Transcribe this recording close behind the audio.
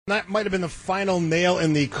That might have been the final nail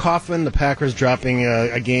in the coffin. The Packers dropping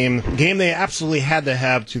a game they absolutely had to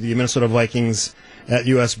have to the Minnesota Vikings at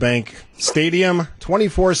U.S. Bank Stadium,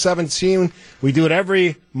 24-17. We do it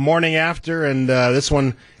every morning after, and this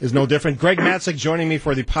one is no different. Greg Matzek joining me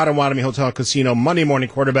for the Potawatomi Hotel Casino Monday Morning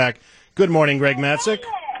Quarterback. Good morning, Greg Matzek.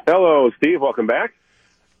 Hello, Steve. Welcome back.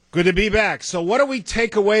 Good to be back. So what do we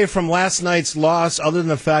take away from last night's loss, other than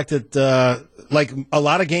the fact that, like a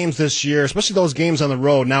lot of games this year, especially those games on the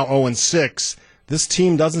road, now 0-6, this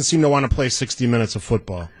team doesn't seem to want to play 60 minutes of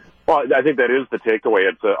football? Well, I think that is the takeaway.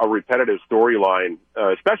 It's a repetitive storyline,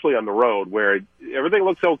 especially on the road, where everything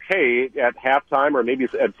looks okay at halftime or maybe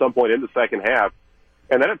at some point in the second half,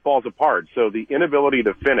 and then it falls apart. So the inability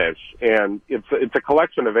to finish, and it's a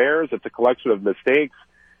collection of errors, it's a collection of mistakes,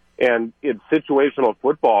 and it's situational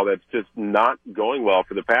football that's just not going well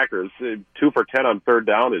for the Packers. 2 for 10 on third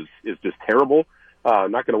down is just terrible.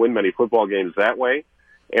 Not going to win many football games that way.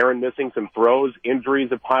 Aaron missing some throws.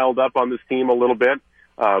 Injuries have piled up on this team a little bit.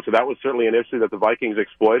 So that was certainly an issue that the Vikings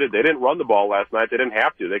exploited. They didn't run the ball last night. They didn't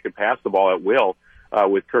have to. They could pass the ball at will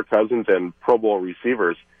with Kirk Cousins and Pro Bowl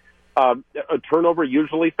receivers. A turnover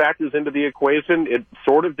usually factors into the equation. It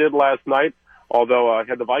sort of did last night. Although,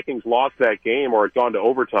 had the Vikings lost that game or it gone to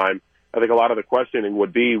overtime, I think a lot of the questioning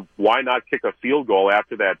would be, why not kick a field goal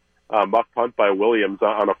after that muff punt by Williams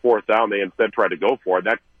on a fourth down? They instead tried to go for it.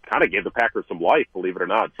 That kind of gave the Packers some life, believe it or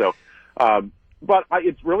not. So, but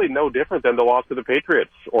it's really no different than the loss to the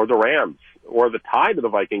Patriots or the Rams or the tie to the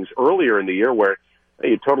Vikings earlier in the year, where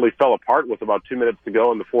it totally fell apart with about 2 minutes to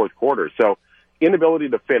go in the fourth quarter. So, inability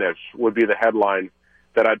to finish would be the headline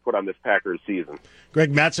that I'd put on this Packers season.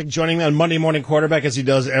 Greg Matzek joining me on Monday Morning Quarterback, as he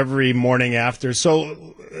does every morning after. So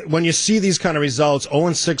when you see these kind of results,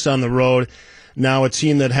 0-6 on the road, now a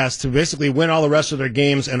team that has to basically win all the rest of their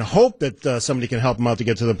games and hope that somebody can help them out to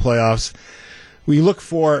get to the playoffs, we look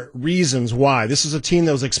for reasons why. This is a team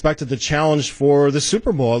that was expected to challenge for the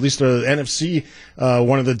Super Bowl, at least the NFC,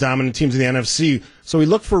 one of the dominant teams in the NFC. So we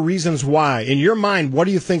look for reasons why. In your mind, what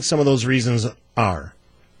do you think some of those reasons are?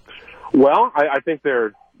 Well, I think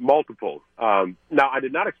they're multiple. Now, I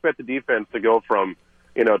did not expect the defense to go from,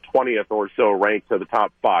 20th or so ranked to the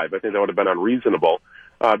top 5. I think that would have been unreasonable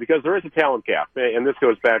because there is a talent gap. And this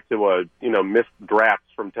goes back to, missed drafts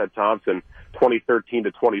from Ted Thompson, 2013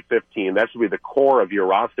 to 2015. That should be the core of your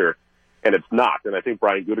roster, and it's not. And I think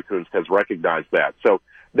Brian Gutekunst has recognized that. So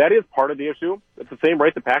that is part of the issue. At the same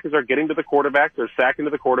rate, the Packers are getting to the quarterback. They're sacking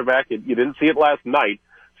to the quarterback. You didn't see it last night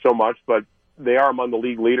so much, but they are among the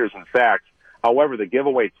league leaders in sacks. However, the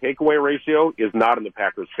giveaway-takeaway ratio is not in the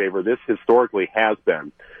Packers' favor. This historically has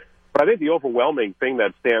been. But I think the overwhelming thing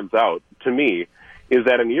that stands out to me is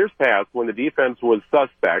that in years past, when the defense was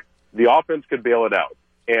suspect, the offense could bail it out.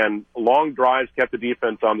 And long drives kept the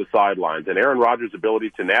defense on the sidelines. And Aaron Rodgers'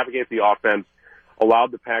 ability to navigate the offense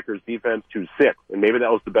allowed the Packers' defense to sit. And maybe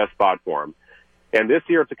that was the best spot for him. And this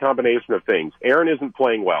year, it's a combination of things. Aaron isn't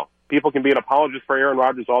playing well. People can be an apologist for Aaron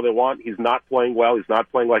Rodgers all they want. He's not playing well. He's not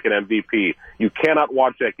playing like an MVP. You cannot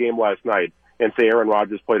watch that game last night and say Aaron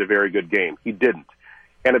Rodgers played a very good game. He didn't.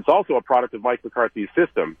 And it's also a product of Mike McCarthy's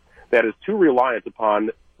system that is too reliant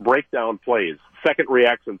upon breakdown plays, second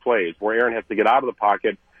reaction plays, where Aaron has to get out of the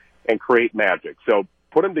pocket and create magic. So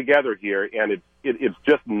put them together here, and it's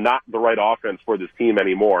just not the right offense for this team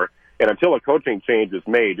anymore. And until a coaching change is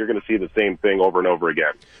made, you're going to see the same thing over and over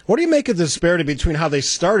again. What do you make of the disparity between how they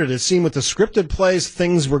started? It seemed with the scripted plays,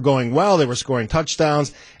 things were going well. They were scoring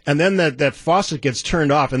touchdowns. And then that faucet gets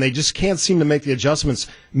turned off, and they just can't seem to make the adjustments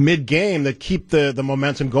mid-game that keep the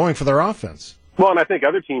momentum going for their offense. Well, and I think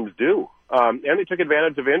other teams do. And they took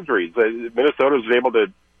advantage of injuries. Minnesota was able to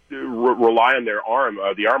rely on their arm,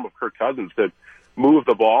 the arm of Kirk Cousins, to move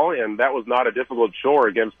the ball, and that was not a difficult chore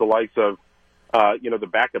against the likes of the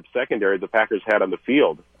backup secondary the Packers had on the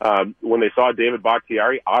field. When they saw David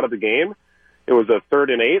Bakhtiari out of the game, it was a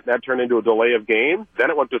 3rd and 8. That turned into a delay of game. Then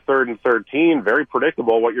it went to 3rd and 13. Very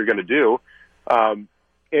predictable what you're going to do. And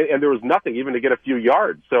there was nothing even to get a few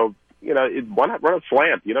yards. So, why not run a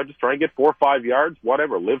slant? Just try and get 4 or 5 yards,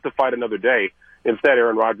 whatever. Live to fight another day. Instead,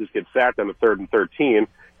 Aaron Rodgers gets sacked on the 3rd and 13,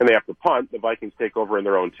 and they have to punt. The Vikings take over in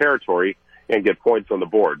their own territory and get points on the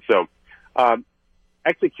board. So,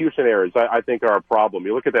 execution errors, I think, are a problem.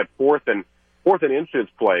 You look at that fourth and inches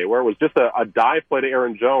play where it was just a dive play to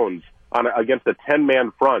Aaron Jones against a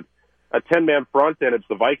 10-man front. A 10-man front, and it's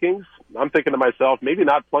the Vikings. I'm thinking to myself, maybe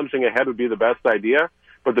not plunging ahead would be the best idea,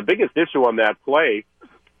 but the biggest issue on that play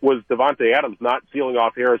was Devontae Adams not sealing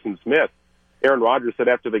off Harrison Smith. Aaron Rodgers said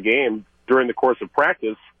after the game, during the course of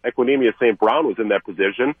practice, Equinemius St. Brown was in that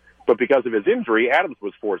position. But because of his injury, Adams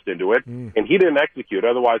was forced into it, and he didn't execute.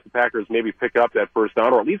 Otherwise, the Packers maybe pick up that first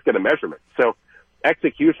down or at least get a measurement. So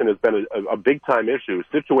execution has been a big-time issue.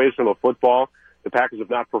 Situational football, the Packers have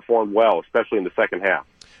not performed well, especially in the second half.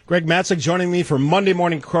 Greg Matzek joining me for Monday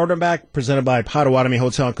Morning Quarterback, presented by Potawatomi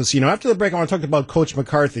Hotel and Casino. After the break, I want to talk about Coach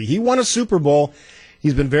McCarthy. He won a Super Bowl.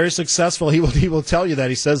 He's been very successful. He will tell you that.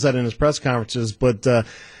 He says that in his press conferences. But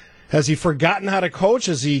has he forgotten how to coach?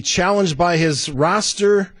 Is he challenged by his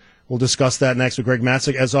roster? We'll discuss that next with Greg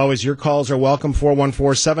Matzek. As always, your calls are welcome.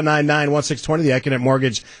 414-799-1620, the Econet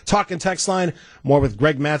Mortgage talk and text line. More with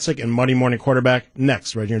Greg Matzek and Monday Morning Quarterback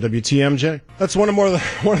next, right here on WTMJ. That's one of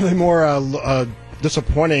the more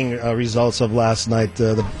disappointing results of last night.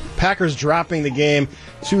 The Packers dropping the game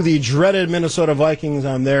to the dreaded Minnesota Vikings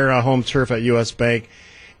on their home turf at U.S. Bank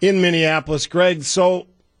in Minneapolis. Greg, so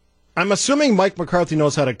I'm assuming Mike McCarthy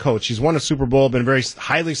knows how to coach. He's won a Super Bowl, been a very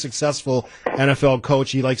highly successful NFL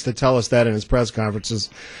coach. He likes to tell us that in his press conferences.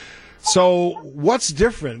 So what's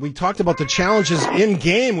different? We talked about the challenges in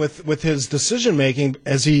game with his decision making.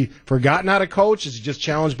 Has he forgotten how to coach? Is he just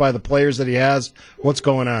challenged by the players that he has? What's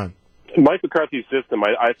going on? Mike McCarthy's system,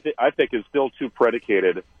 I think, is still too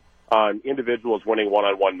predicated on individuals winning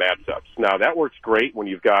one-on-one matchups. Now, that works great when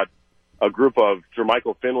you've got a group of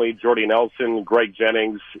Jermichael Finley, Jordy Nelson, Greg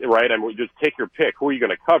Jennings, right? I mean, just take your pick. Who are you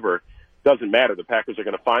going to cover? Doesn't matter. The Packers are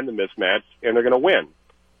going to find the mismatch, and they're going to win.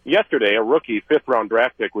 Yesterday, a rookie fifth-round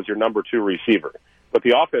draft pick was your number 2 receiver, but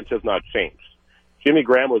the offense has not changed. Jimmy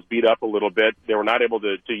Graham was beat up a little bit. They were not able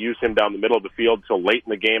to use him down the middle of the field until late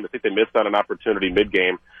in the game. I think they missed on an opportunity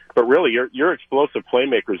mid-game. But really, your explosive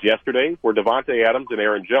playmakers yesterday were Devontae Adams and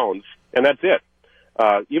Aaron Jones, and that's it.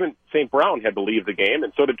 Even St. Brown had to leave the game,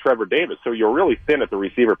 and so did Trevor Davis. So you're really thin at the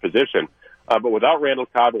receiver position. But without Randall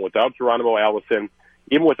Cobb and without Geronimo Allison,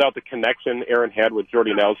 even without the connection Aaron had with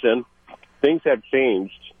Jordy Nelson, things have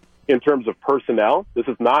changed in terms of personnel. This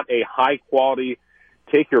is not a high-quality,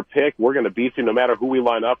 take your pick, we're going to beat you no matter who we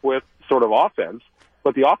line up with sort of offense.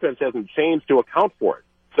 But the offense hasn't changed to account for it.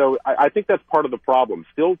 So I think that's part of the problem.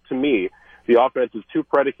 Still, to me, the offense is too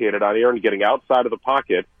predicated on Aaron getting outside of the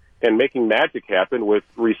pocket and making magic happen with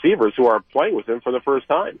receivers who are playing with him for the first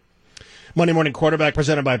time. Monday Morning Quarterback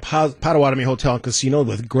presented by Potawatomi Hotel and Casino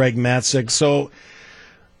with Greg Matzek. So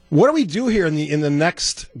what do we do here in the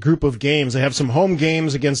next group of games? They have some home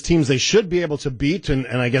games against teams they should be able to beat, and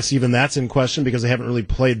I guess even that's in question because they haven't really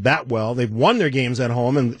played that well. They've won their games at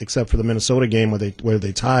home, and except for the Minnesota game where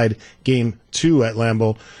they tied Game 2 at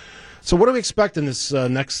Lambeau. So what do we expect in this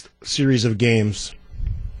next series of games?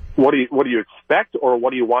 What do you expect, or what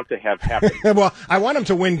do you want to have happen? Well, I want them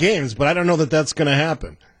to win games, but I don't know that that's going to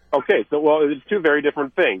happen. Okay, so it's two very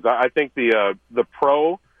different things. I think the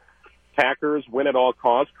pro Packers win at all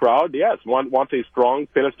costs crowd, yes, wants a strong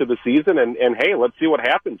finish to the season, and hey, let's see what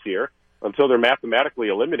happens here until they're mathematically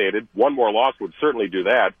eliminated. One more loss would certainly do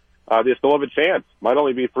that. They still have a chance. Might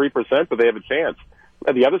only be 3%, but they have a chance.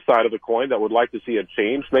 And the other side of the coin that would like to see a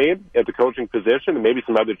change made at the coaching position and maybe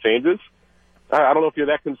some other changes. I don't know if you're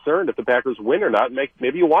that concerned if the Packers win or not.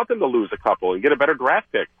 Maybe you want them to lose a couple and get a better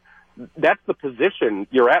draft pick. That's the position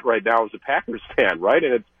you're at right now as a Packers fan, right?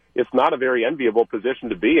 And it's not a very enviable position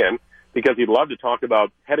to be in because you'd love to talk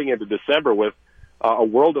about heading into December with a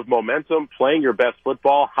world of momentum, playing your best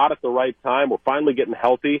football, hot at the right time. We're finally getting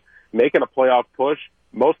healthy, making a playoff push.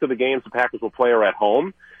 Most of the games the Packers will play are at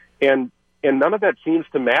home, and none of that seems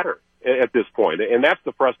to matter at this point, and that's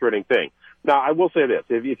the frustrating thing. Now, I will say this.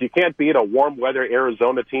 If you can't beat a warm-weather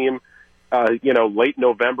Arizona team, late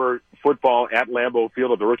November football at Lambeau Field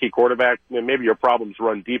with a rookie quarterback, maybe your problems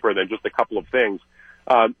run deeper than just a couple of things.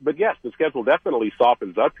 But, yes, the schedule definitely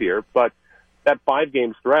softens up here. But that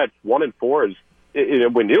 5-game stretch, 1-4,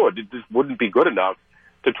 we knew it just wouldn't be good enough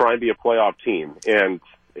to try and be a playoff team. And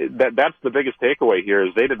that's the biggest takeaway here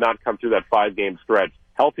is they did not come through that 5-game stretch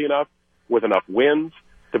healthy enough with enough wins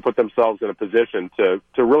to put themselves in a position to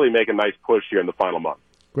really make a nice push here in the final month.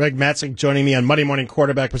 Greg Matzek joining me on Monday Morning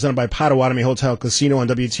Quarterback presented by Potawatomi Hotel Casino on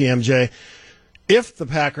WTMJ. If the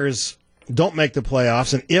Packers don't make the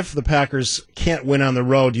playoffs and if the Packers can't win on the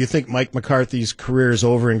road, do you think Mike McCarthy's career is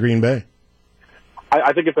over in Green Bay?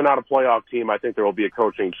 I think if they're not a playoff team, I think there will be a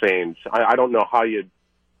coaching change. I don't know how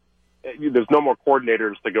there's no more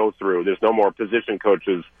coordinators to go through. There's no more position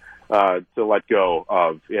coaches to let go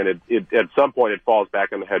of. And at some point it falls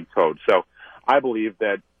back on the head coach. So I believe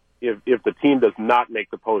that if the team does not make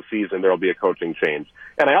the postseason, there will be a coaching change.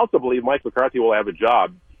 And I also believe Mike McCarthy will have a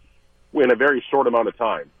job in a very short amount of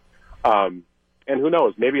time. And who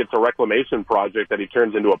knows, maybe it's a reclamation project that he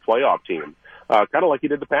turns into a playoff team, kind of like he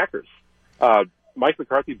did the Packers. Mike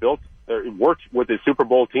McCarthy worked with his Super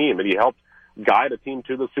Bowl team, and he helped guide a team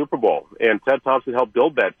to the Super Bowl, and Ted Thompson helped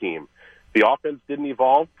build that team. The offense didn't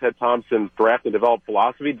evolve. Ted Thompson's draft and developed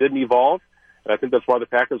philosophy didn't evolve, and I think that's why the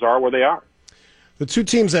Packers are where they are. The two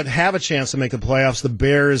teams that have a chance to make the playoffs, the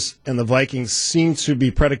Bears and the Vikings, seem to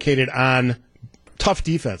be predicated on tough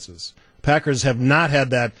defenses. Packers have not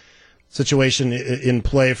had that situation in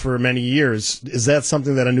play for many years. Is that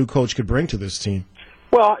something that a new coach could bring to this team?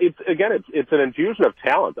 Well, it's an infusion of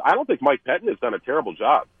talent. I don't think Mike Pettin has done a terrible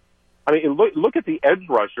job. I mean, look at the edge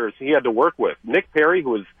rushers he had to work with. Nick Perry,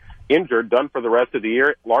 who was injured, done for the rest of the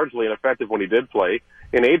year, largely ineffective when he did play.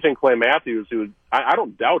 And aging Clay Matthews, who I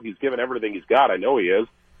don't doubt he's given everything he's got. I know he is.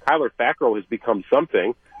 Kyler Fackrell has become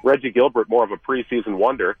something. Reggie Gilbert, more of a preseason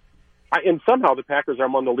wonder. And somehow the Packers are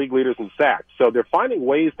among the league leaders in sacks. So they're finding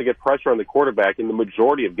ways to get pressure on the quarterback in the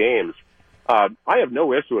majority of games. I have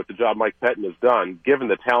no issue with the job Mike Pettin has done, given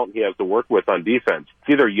the talent he has to work with on defense. It's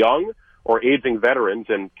either young or aging veterans,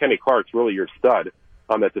 and Kenny Clark's really your stud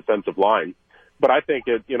on that defensive line. But I think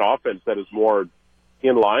an offense that is more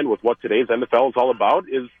in line with what today's NFL is all about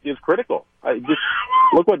is critical. Just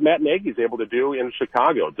look what Matt Nagy's able to do in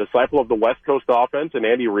Chicago, disciple of the West Coast offense and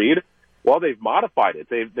Andy Reid. Well, they've modified it.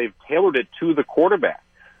 They've tailored it to the quarterback.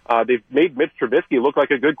 They've made Mitch Trubisky look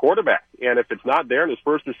like a good quarterback. And if it's not there in his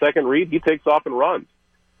first or second read, he takes off and runs.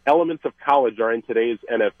 Elements of college are in today's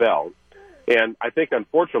NFL. And I think,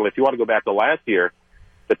 unfortunately, if you want to go back to last year,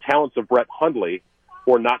 the talents of Brett Hundley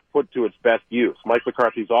were not put to its best use. Mike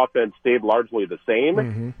McCarthy's offense stayed largely the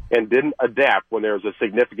same and didn't adapt when there was a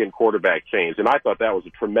significant quarterback change. And I thought that was a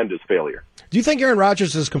tremendous failure. Do you think Aaron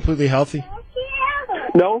Rodgers is completely healthy?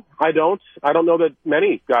 No, I don't. I don't know that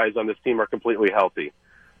many guys on this team are completely healthy.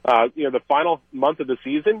 The final month of the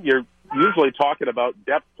season, you're usually talking about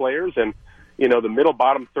depth players and, the middle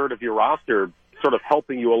bottom third of your roster sort of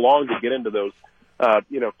helping you along to get into those,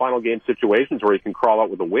 final game situations where you can crawl out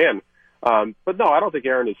with a win. But no, I don't think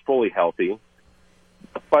Aaron is fully healthy.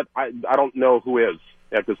 But I don't know who is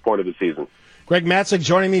at this point of the season. Greg Matzek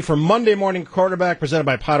joining me for Monday Morning Quarterback, presented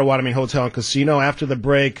by Potawatomi Hotel and Casino. After the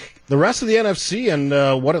break, the rest of the NFC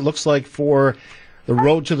and what it looks like for the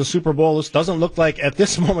road to the Super Bowl. This doesn't look like at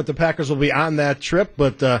this moment the Packers will be on that trip,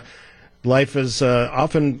 but life is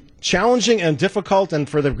often challenging and difficult, and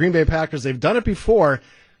for the Green Bay Packers, they've done it before.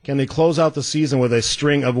 Can they close out the season with a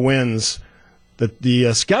string of wins?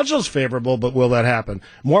 The schedule's favorable, but will that happen?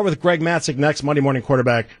 More with Greg Matzek next, Monday Morning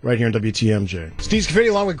Quarterback, right here on WTMJ. Steve Scaffidi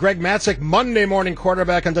along with Greg Matzek, Monday Morning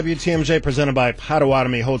Quarterback on WTMJ, presented by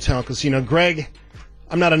Potawatomi Hotel and Casino. Greg,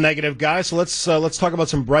 I'm not a negative guy, so let's talk about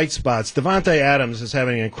some bright spots. Davante Adams is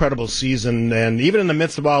having an incredible season, and even in the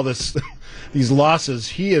midst of all this, these losses,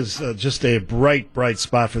 he is just a bright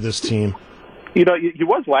spot for this team. He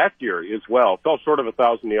was last year as well. Fell short of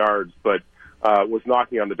 1,000 yards, but was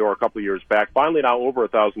knocking on the door a couple of years back. Finally now over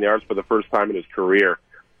 1,000 yards for the first time in his career.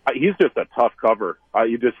 He's just a tough cover.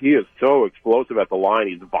 He is so explosive at the line.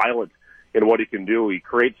 He's violent in what he can do. He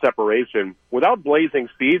creates separation without blazing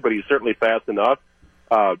speed, but he's certainly fast enough.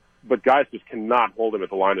 But guys just cannot hold him at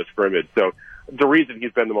the line of scrimmage. So the reason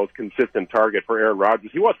he's been the most consistent target for Aaron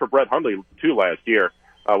Rodgers, he was for Brett Hundley too last year.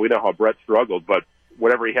 We know how Brett struggled, but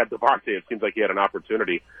whenever he had Davante, it seems like he had an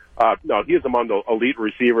opportunity. No, he is among the elite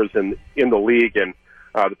receivers in the league, and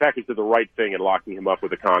the Packers did the right thing in locking him up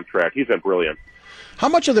with a contract. He's been brilliant. How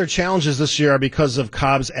much of their challenges this year are because of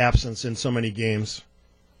Cobb's absence in so many games?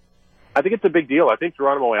 I think it's a big deal. I think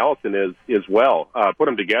Geronimo Allison is well. Put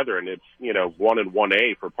them together, and it's 1 and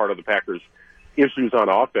 1A for part of the Packers' issues on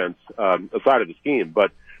offense, aside of the scheme.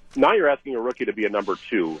 But now you're asking a rookie to be a number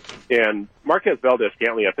 2. And Marquez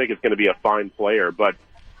Valdez-Scantling, I think, is going to be a fine player, but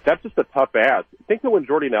that's just a tough ask. Think of when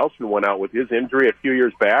Jordy Nelson went out with his injury a few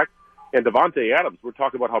years back, and Davante Adams, we're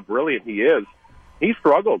talking about how brilliant he is. He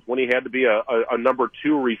struggled when he had to be a number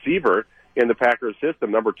 2 receiver in the Packers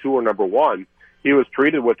system, number 2 or number 1. He was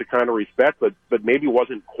treated with the kind of respect, but maybe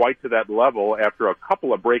wasn't quite to that level after a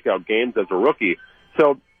couple of breakout games as a rookie.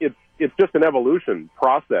 So it's just an evolution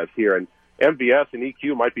process here, and MVS and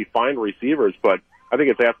EQ might be fine receivers, but I think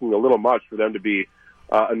it's asking a little much for them to be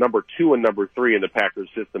a number 2 and number 3 in the Packers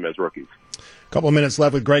system as rookies. A couple of minutes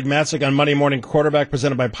left with Greg Matzek on Monday Morning Quarterback,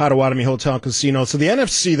 presented by Potawatomi Hotel and Casino. So the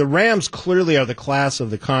NFC, the Rams clearly are the class of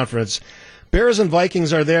the conference. Bears and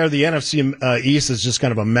Vikings are there. The NFC East is just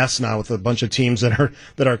kind of a mess now with a bunch of teams that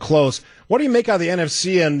are close. What do you make out of the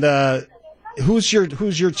NFC, and who's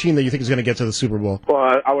your team that you think is going to get to the Super Bowl?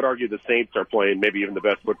 Well, I would argue the Saints are playing maybe even the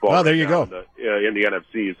best football. Oh, there you go. In the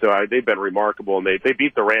NFC. So they've been remarkable, and they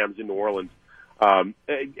beat the Rams in New Orleans.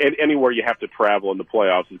 Anywhere you have to travel in the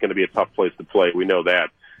playoffs is going to be a tough place to play. We know that.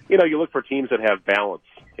 You look for teams that have balance,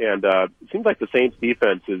 and it seems like the Saints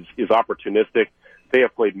defense is opportunistic. they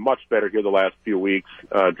have played much better here the last few weeks.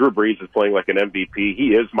 Drew Brees is playing like an MVP.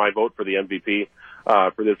 He is my vote for the MVP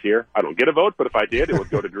for this year. I don't get a vote, but if I did, it would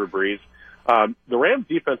go to Drew Brees. The Rams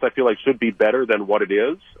defense, I feel like, should be better than what it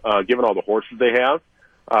is, given all the horses they have.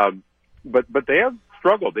 But they have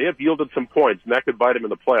struggled. They have yielded some points, and that could bite them in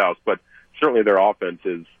the playoffs. But certainly their offense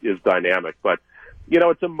is dynamic. But, you know,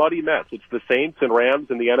 it's a muddy mess. It's the Saints and Rams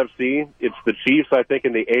in the NFC. It's the Chiefs, I think,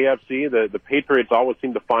 in the AFC. The Patriots always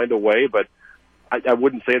seem to find a way, but I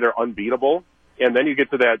wouldn't say they're unbeatable. And then you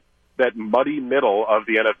get to that muddy middle of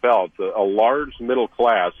the NFL. It's a large middle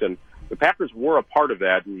class, and the Packers were a part of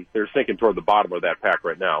that, and they're sinking toward the bottom of that pack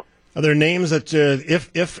right now. Are there names that,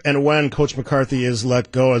 if and when Coach McCarthy is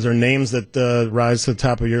let go, is there names that rise to the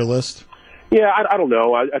top of your list? Yeah, I don't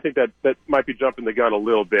know. I think that might be jumping the gun a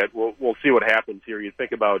little bit. We'll see what happens here. You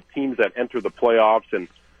think about teams that enter the playoffs, and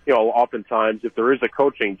you know, oftentimes if there is a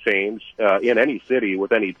coaching change in any city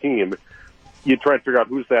with any team, you try to figure out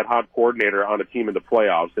who's that hot coordinator on a team in the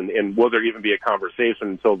playoffs, and will there even be a conversation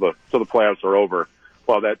until the playoffs are over?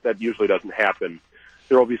 Well, that usually doesn't happen.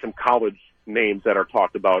 There will be some college names that are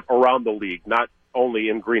talked about around the league, not only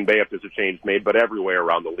in Green Bay if there's a change made, but everywhere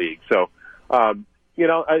around the league. So, you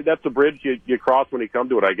know, that's a bridge you cross when you come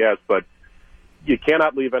to it, I guess. But you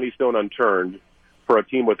cannot leave any stone unturned for a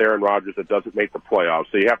team with Aaron Rodgers that doesn't make the playoffs.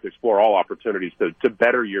 So you have to explore all opportunities to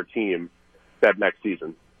better your team that next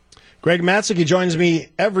season. Greg Matzek, he joins me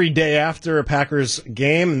every day after a Packers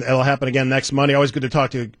game. It'll happen again next Monday. Always good to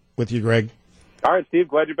talk with you, Greg. All right, Steve.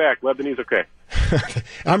 Glad you're back. Glad the knee's okay.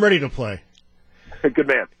 I'm ready to play. Good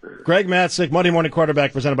man. Greg Matzek, Monday Morning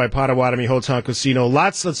Quarterback, presented by Potawatomi Hotel Casino.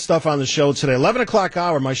 Lots of stuff on the show today. 11 o'clock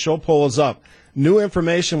hour, my show poll is up. New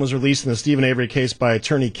information was released in the Stephen Avery case by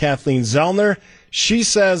attorney Kathleen Zellner. She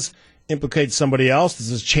says implicates somebody else.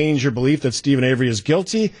 Does this change your belief that Stephen Avery is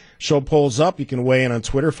guilty? Show polls up. You can weigh in on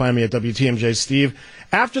Twitter. Find me at WTMJ Steve.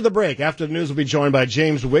 After the break, after the news, we'll be joined by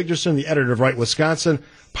James Wigderson, the editor of Right Wisconsin.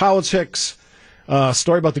 Politics,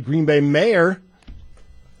 story about the Green Bay mayor,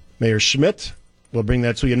 Mayor Schmidt. We'll bring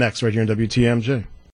that to you next right here on WTMJ.